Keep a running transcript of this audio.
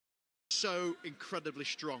so incredibly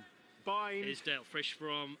strong. Here's Dale, fresh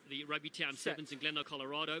from the Rugby Town Sevens in Glendale,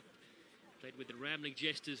 Colorado. Played with the rambling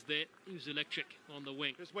gestures there. He was electric on the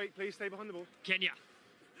wing. Just wait, please. Stay behind the ball. Kenya.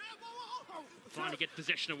 Finally get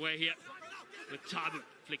possession away here. With Tabu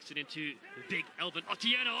flicks it into the big Alvin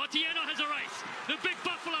Otieno. Otieno has a race. The big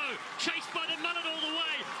Bufallo chased by the mullet all the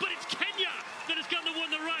way. But it's Kenya that is going to win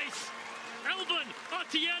the race. Alvin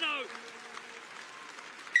Otieno.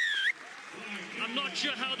 I'm not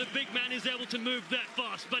sure how the big man is able to move that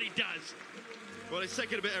fast, but he does. Well, he's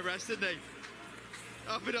taking a bit of rest, isn't he?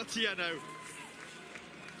 Alvin Otieno.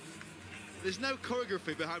 There's no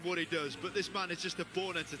choreography behind what he does, but this man is just a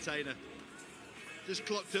born entertainer. Just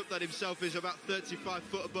clocked up that himself is about 35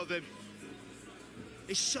 foot above him.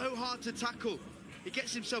 It's so hard to tackle. He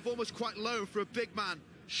gets himself almost quite low for a big man.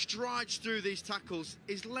 Strides through these tackles.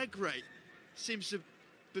 His leg rate seems to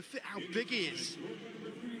befit how big he is.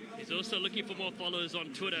 He's also looking for more followers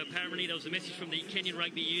on Twitter. Apparently there was a message from the Kenyan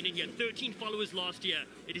Rugby Union. He had 13 followers last year.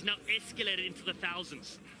 It is now escalated into the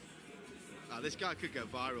thousands. This guy could go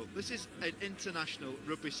viral. This is an international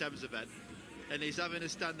Rugby Sevens event, and he's having a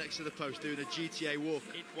stand next to the post doing a GTA walk.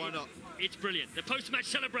 Why not? It's brilliant. The post-match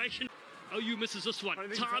celebration. OU misses this one.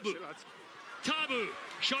 Tabu. Tabu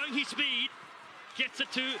showing his speed. Gets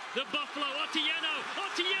it to the Bufallo. Otieno.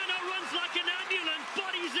 Otieno runs like an ambulance.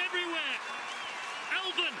 Bodies everywhere.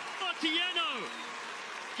 Alvin Otieno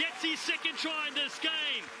gets his second try in this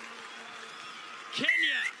game.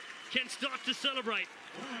 Kenya can start to celebrate.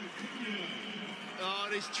 Oh,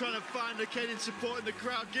 and he's trying to find the Kenyan support in the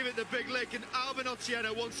crowd, give it the big lick, and Alvin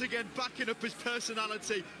Otieno once again backing up his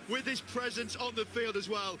personality with his presence on the field as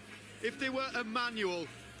well. If there were a manual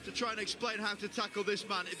to try and explain how to tackle this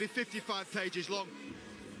man, it'd be 55 pages long.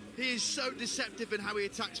 He is so deceptive in how he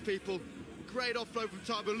attacks people. Great offload from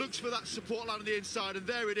Tabu, looks for that support line on the inside, and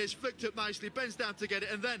there it is, flicked up nicely, bends down to get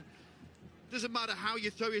it, and then doesn't matter how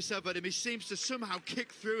you throw yourself at him, he seems to somehow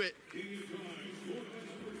kick through it.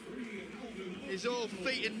 He's all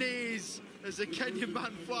feet and knees as the Kenyan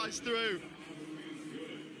man flies through.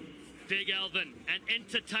 Big Alvin, an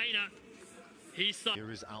entertainer.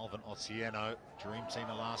 Here is Alvin Otieno, dream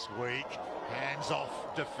teamer last week. Hands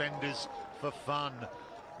off defenders for fun.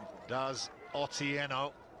 Does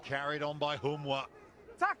Otieno, carried on by Humwa.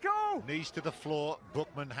 Tackle! Knees to the floor.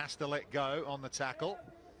 Bookman has to let go on the tackle.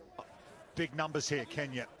 Big numbers here,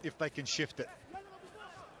 Kenya, if they can shift it.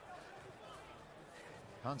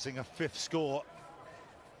 Hunting a fifth score.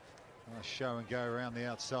 Show and go around the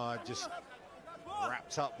outside, just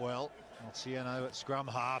wrapped up well. Otieno at scrum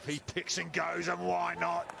half, he picks and goes, and why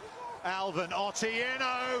not? Alvin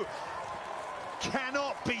Otieno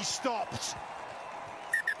cannot be stopped.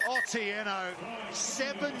 Otieno,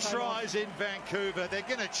 7 tries in Vancouver. They're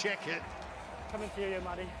going to check it. Coming to you,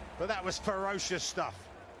 Matty. But that was ferocious stuff.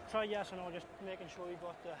 Try yes or no, just making sure you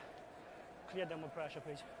got cleared them with pressure,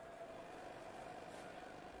 please.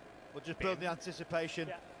 We'll just build the anticipation.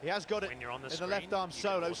 Yeah. He has got it When you're on the in the screen, left arm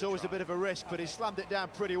solo. It's always a bit of a risk, but he slammed it down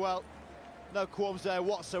pretty well. No qualms there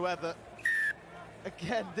whatsoever.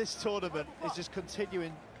 Again, this tournament is just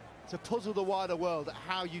continuing to puzzle the wider world at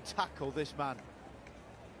how you tackle this man.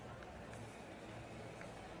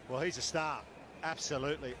 Well, he's a star,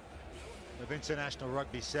 absolutely, of international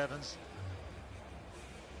rugby sevens.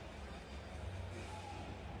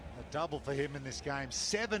 A double for him in this game,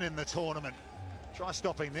 7 in the tournament. Try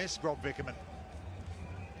stopping this, Rob Vickerman.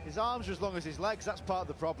 His arms are as long as his legs, that's part of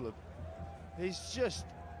the problem. He's just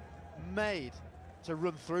made to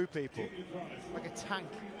run through people like a tank.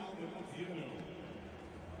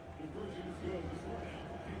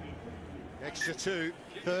 Extra 2,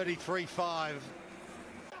 33-5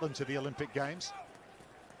 into the Olympic Games.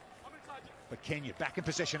 But Kenya back in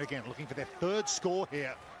possession again, looking for their 3rd score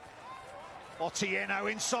here.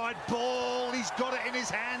 Otieno inside ball, he's got it in his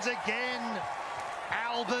hands again.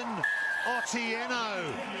 Alvin Otieno,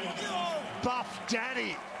 Buff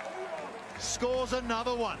Daddy, scores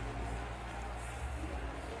another one.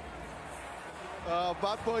 Oh,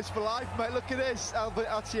 bad boys for life, mate. Look at this. Alvin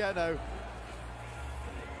Otieno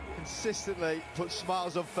consistently puts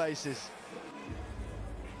smiles on faces.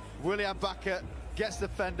 William Bakker gets the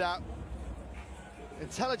fend out.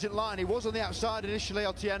 Intelligent line. He was on the outside initially.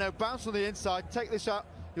 Otieno bounced on the inside. Take this out.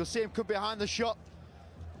 You'll see him come behind the shot.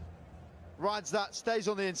 Rides that, stays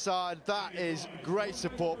on the inside. That is great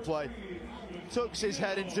support play. Tucks his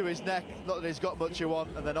head into his neck. Not that he's got much of one,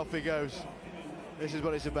 and then off he goes. This is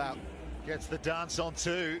what it's about. Gets the dance on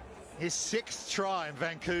too. His 6th try in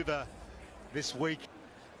Vancouver this week.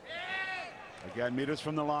 Again, meters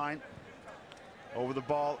from the line. Over the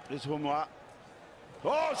ball is Humwa.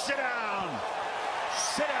 Oh, sit down!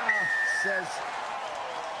 Sit down, says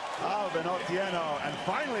Alvin Otieno, and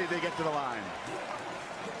finally they get to the line.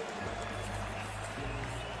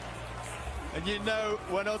 And you know,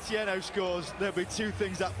 when Otieno scores, there'll be two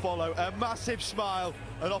things that follow. A massive smile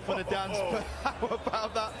and off on a dance. But how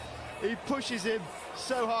about that? He pushes him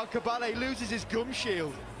so hard, Cabale loses his gum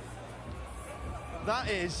shield. That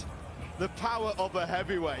is the power of a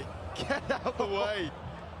heavyweight. Get out the way.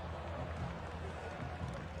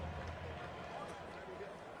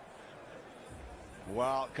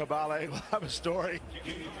 Well, Cabale will have a story.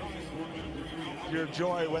 Your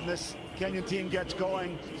joy when this Kenyan team gets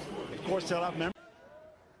going. Of course, they'll have memories.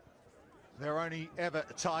 Their only ever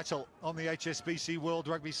title on the HSBC World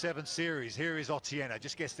Rugby 7 Series. Here is Otieno,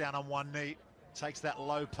 just gets down on one knee, takes that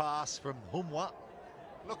low pass from Humwa.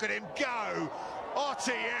 Look at him go!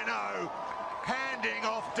 Otieno handing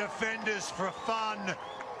off defenders for fun.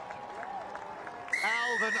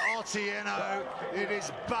 Alvin Otieno, it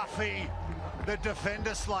is Buffy, the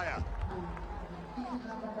defender slayer.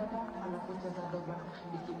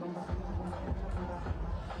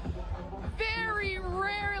 Very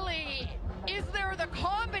rarely is there the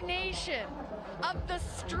combination of the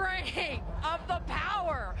strength, of the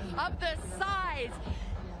power, of the size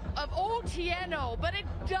of Otieno, but it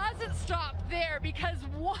doesn't stop there, because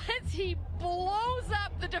once he blows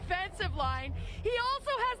up the defensive line, he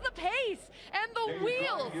also has the pace and the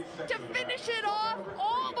wheels to finish it off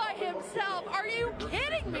all by himself. Are you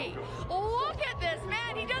kidding me? Look at this,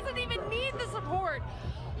 man. He doesn't even need the support.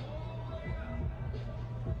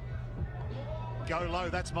 Go low,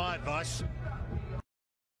 that's my advice.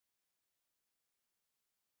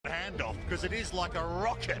 Handoff, because it is like a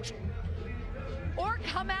rocket. Or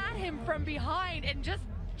come at him from behind and just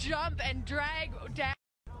jump and drag down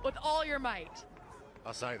with all your might.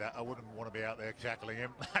 I say that, I wouldn't want to be out there tackling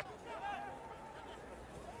him.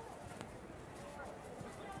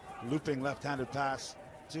 Looping left-handed pass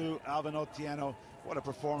to Alvin Otieno. What a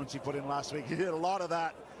performance he put in last week. He did a lot of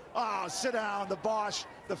that. Ah, sit down, the Bosch,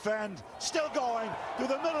 defend, still going through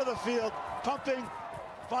the middle of the field, pumping,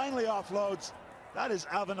 finally offloads. That is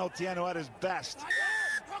Alvin Otieno at his best.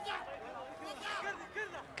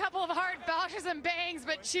 Couple of hard Bosches and bangs,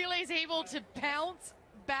 but Chile's able to bounce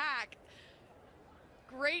back.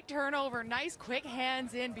 Great turnover, nice quick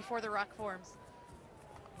hands in before the ruck forms.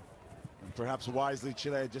 And perhaps wisely,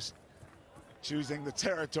 Chile just choosing the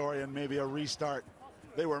territory and maybe a restart.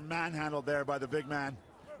 They were manhandled there by the big man.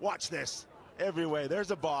 Watch this, every way. There's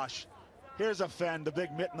a Bosch, here's a Fenn, the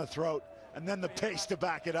big mitt in the throat, and then the pace to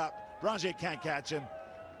back it up. Branger can't catch him.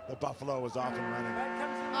 The Buffalo was off and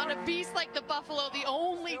running. On a beast like the Buffalo, the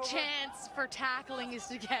only chance for tackling is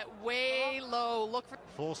to get way low. Look for...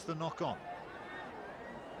 Force the knock on.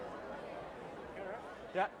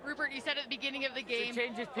 Yeah. Rupert, you said at the beginning of the game,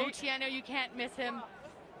 Otieno, you can't miss him.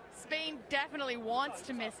 Spain definitely wants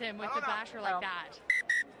to miss him with the basher like that.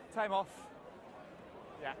 Time off.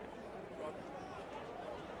 Yeah.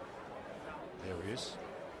 There he is.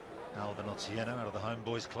 Alvin Otieno out of the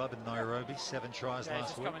Homeboys Club in Nairobi. 7 tries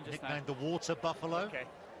last week. Nicknamed the Water Buffalo. Okay.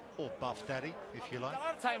 Or Buff Daddy, if you like.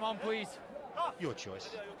 Time on, please. Your choice.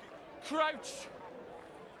 Crouch.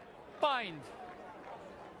 Bind.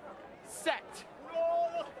 Set.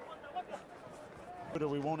 But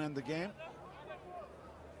we won't end the game.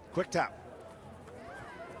 Quick tap.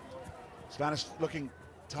 Spanish looking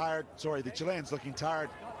tired. Sorry, the Chileans looking tired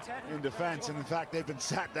in defense. And in fact, they've been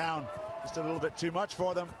sat down just a little bit too much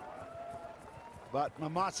for them. But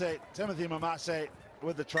Mamase, Timothy Mamase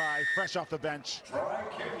with the try, fresh off the bench,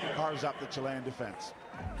 carves up the Chilean defense.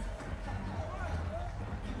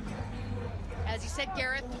 As you said,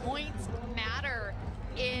 Gareth, points matter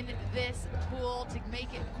in this pool to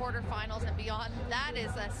make it quarterfinals and beyond. That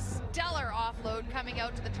is a stellar offload coming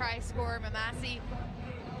out to the try scorer, Mamase.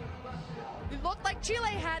 It looked like Chile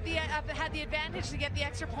had the advantage to get the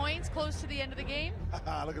extra points close to the end of the game.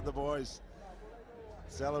 Look at the boys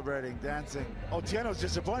celebrating, dancing. Otieno's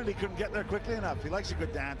disappointed he couldn't get there quickly enough. He likes a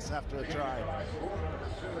good dance after a try.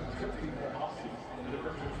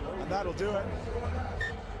 And that'll do it.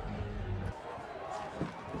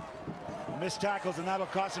 Missed tackles, and that'll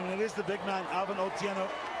cost him. And it is the big man, Alvin Otieno.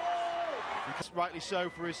 Rightly so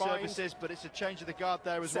for his services, but it's a change of the guard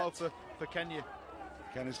there as well for Kenya.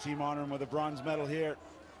 Can his team honor him with a bronze medal here?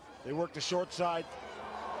 They work the short side.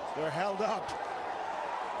 They're held up.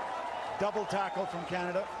 Double tackle from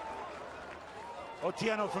Canada.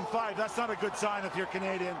 Otieno from 5. That's not a good sign if you're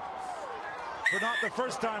Canadian. For not the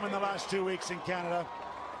first time in the last 2 weeks in Canada.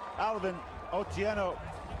 Alvin Otieno.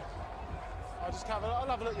 I'll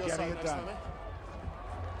have a look at your getting side it next done. time.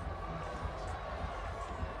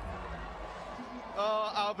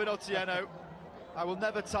 Oh, Alvin Otieno. I will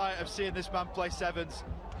never tire of seeing this man play sevens.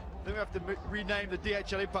 I think we have to rename the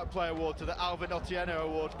DHL Impact Player Award to the Alvin Otieno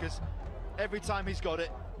Award, because every time he's got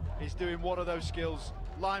it, he's doing one of those skills.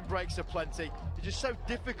 Line breaks are plenty. It's just so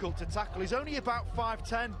difficult to tackle. He's only about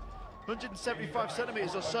 5'10", 175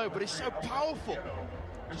 centimetres or so, but he's so powerful.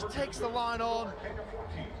 Just takes the line on,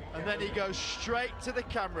 and then he goes straight to the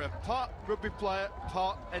camera. Part rugby player,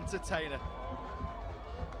 part entertainer.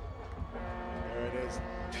 There it is.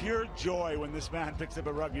 Pure joy when this man picks up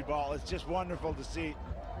a rugby ball. It's just wonderful to see.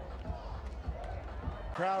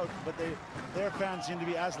 Crowd, but their fans seem to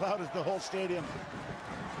be as loud as the whole stadium.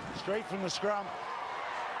 Straight from the scrum.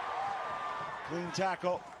 Clean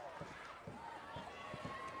tackle.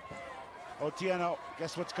 Otieno,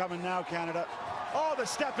 guess what's coming now, Canada? Oh, the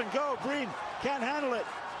step and go. Green can't handle it.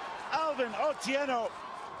 Alvin Otieno.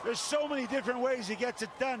 There's so many different ways he gets it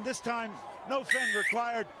done. This time, no fend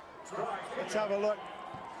required. Let's have a look.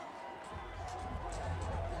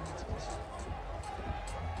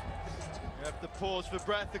 You have to pause for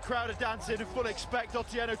breath. The crowd are dancing and fully expect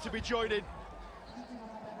Otieno to be joining.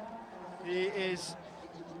 He is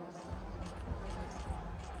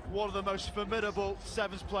one of the most formidable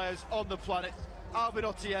sevens players on the planet. Alvin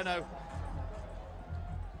Otieno,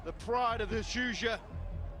 the pride of the Shuja.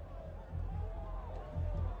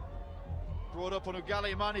 Brought up on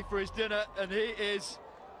Ugali Imani for his dinner, and he is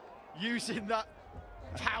using that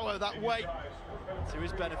power, that weight, to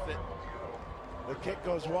his benefit. The kick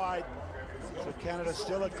goes wide, so Canada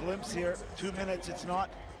still a glimpse here. 2 minutes, it's not.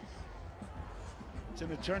 It's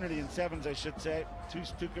an eternity in sevens, I should say.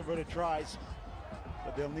 Two converted tries,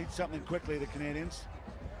 but they'll need something quickly, the Canadians.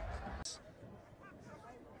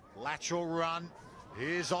 Lateral run.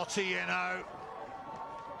 Here's Otieno.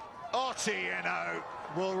 Otieno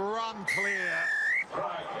will run clear.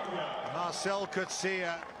 Marcel Coetzee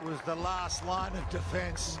was the last line of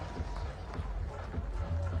defence.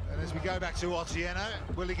 And as we go back to Otieno,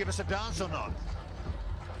 will he give us a dance or not?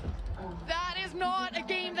 That is not a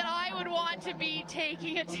game that I would want to be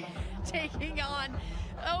taking on.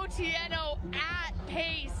 Otieno at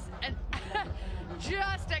pace, and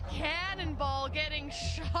just a cannonball getting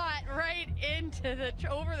shot right into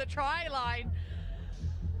over the try line.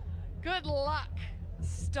 Good luck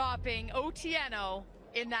stopping Otieno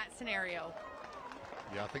in that scenario.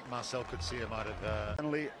 Yeah, I think Marcel Coetzee might have...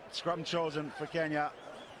 Finally, scrum chosen for Kenya.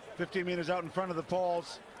 15 meters out in front of the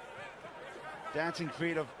poles. Dancing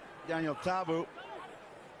feet of Daniel Tabu.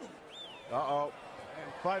 Uh-oh.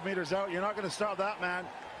 5 meters out. You're not going to stop that, man.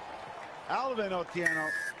 Alvin Otieno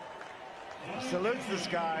salutes the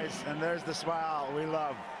skies, and there's the smile we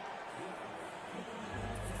love.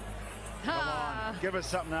 Come on, give us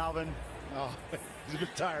something, Alvin. Oh, he's a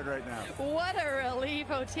bit tired right now. What a relief,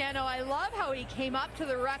 Otieno. I love how he came up to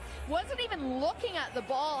the ruck. Wasn't even looking at the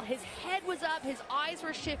ball. His head was up. His eyes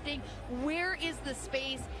were shifting. Where is the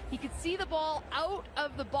space? He could see the ball out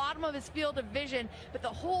of the bottom of his field of vision, but the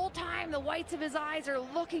whole time the whites of his eyes are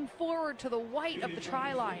looking forward to the white of the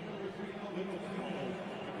try line.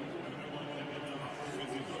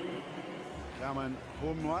 Coming,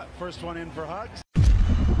 first one in for Hugs.